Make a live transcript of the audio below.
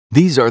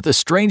These are the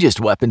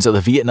strangest weapons of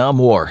the Vietnam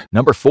War.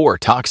 Number 4.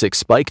 Toxic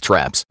spike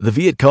traps. The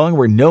Viet Cong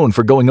were known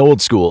for going old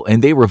school,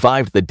 and they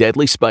revived the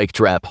deadly spike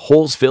trap,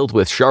 holes filled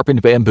with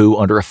sharpened bamboo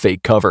under a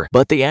fake cover.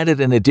 But they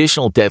added an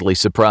additional deadly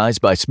surprise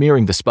by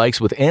smearing the spikes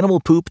with animal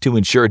poop to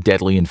ensure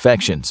deadly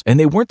infections. And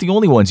they weren't the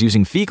only ones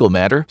using fecal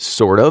matter,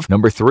 sort of.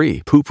 Number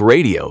 3. Poop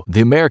radio.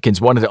 The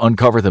Americans wanted to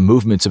uncover the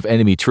movements of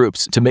enemy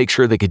troops. To make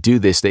sure they could do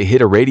this, they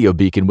hid a radio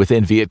beacon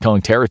within Viet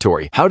Cong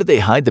territory. How did they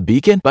hide the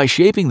beacon? By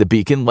shaping the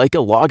beacon like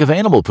a log of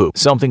animal poop,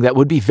 something that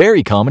would be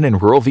very common in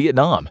rural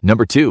Vietnam.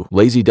 Number 2.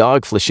 Lazy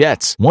dog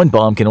flechettes. One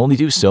bomb can only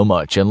do so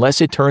much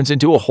unless it turns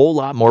into a whole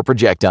lot more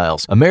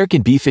projectiles.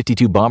 American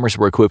B-52 bombers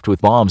were equipped with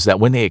bombs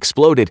that, when they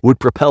exploded, would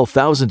propel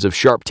thousands of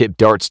sharp-tipped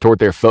darts toward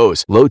their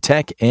foes,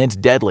 low-tech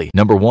and deadly.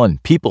 Number 1.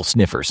 People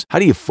sniffers. How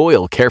do you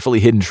foil carefully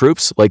hidden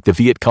troops? Like the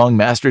Viet Cong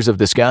masters of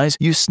disguise,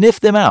 you sniff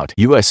them out.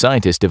 U.S.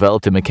 scientists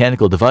developed a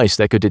mechanical device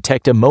that could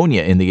detect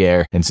ammonia in the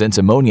air, and since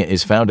ammonia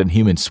is found in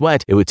human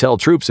sweat, it would tell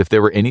troops if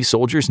there were any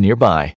soldiers nearby.